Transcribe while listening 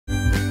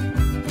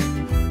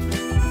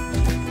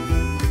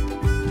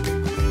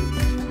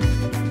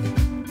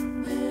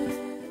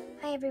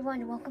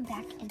everyone, welcome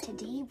back, and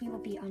today we will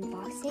be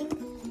unboxing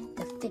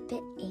the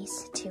Fitbit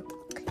Ace 2.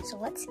 So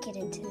let's get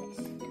into this.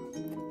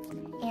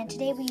 And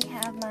today we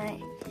have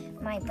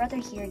my brother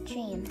here,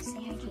 James.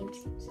 Say hi,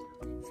 James.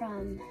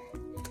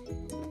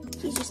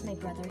 He's just my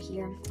brother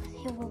here.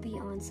 He will be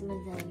on some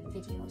of the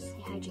videos.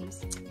 Say hi,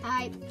 James.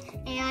 Hi,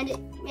 and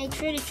make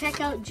sure to check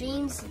out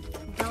James'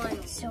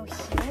 gun. So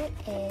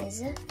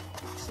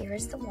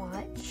here's the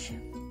watch,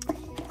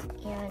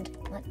 and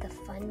let the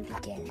fun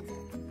begin.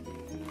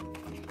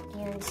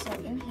 And so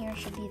in here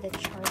should be the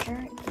charger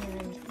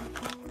and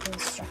the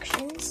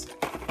instructions.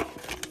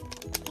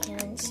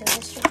 And so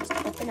this should just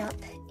open up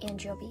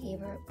and you'll be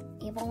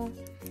able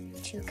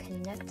to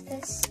connect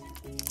this.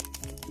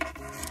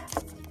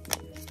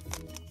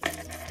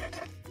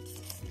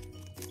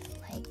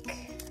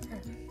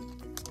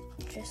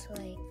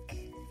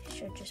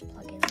 Should just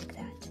plug in like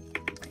that.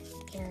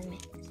 And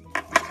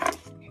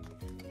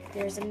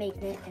there's a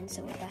magnet, and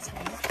so that's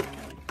how it works.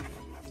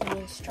 The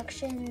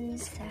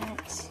instructions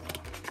that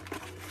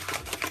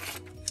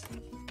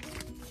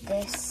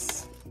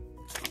this,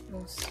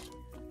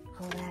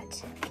 all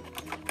that,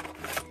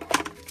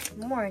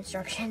 more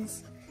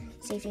instructions,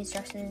 safety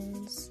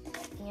instructions,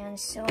 and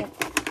so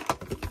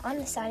on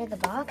the side of the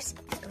box,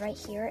 right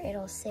here,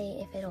 it'll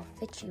say if it'll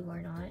fit you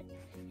or not.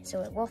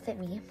 So it will fit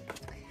me.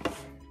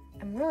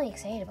 I'm really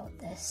excited about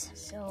this.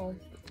 So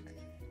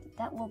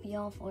that will be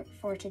all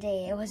for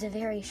today. It was a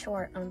very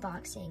short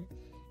unboxing,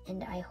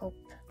 and I hope,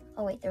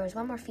 oh wait, there was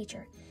one more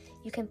feature.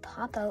 You can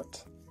pop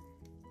out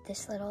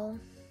this little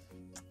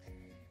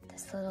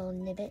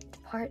nibbit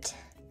part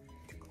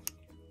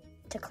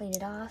to clean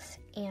it off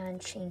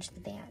and change the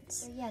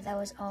bands. So yeah, that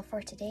was all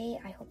for today.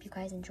 I hope you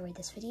guys enjoyed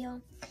this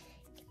video,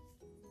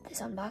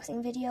 this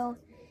unboxing video,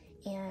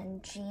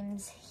 and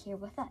James here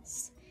with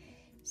us.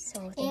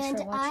 So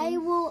thanks for watching. I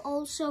will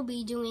also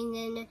be doing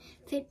an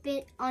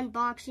Fitbit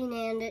unboxing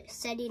and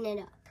setting it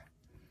up.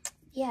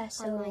 Yeah,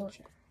 so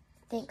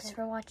thanks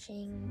for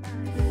watching.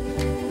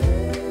 Bye.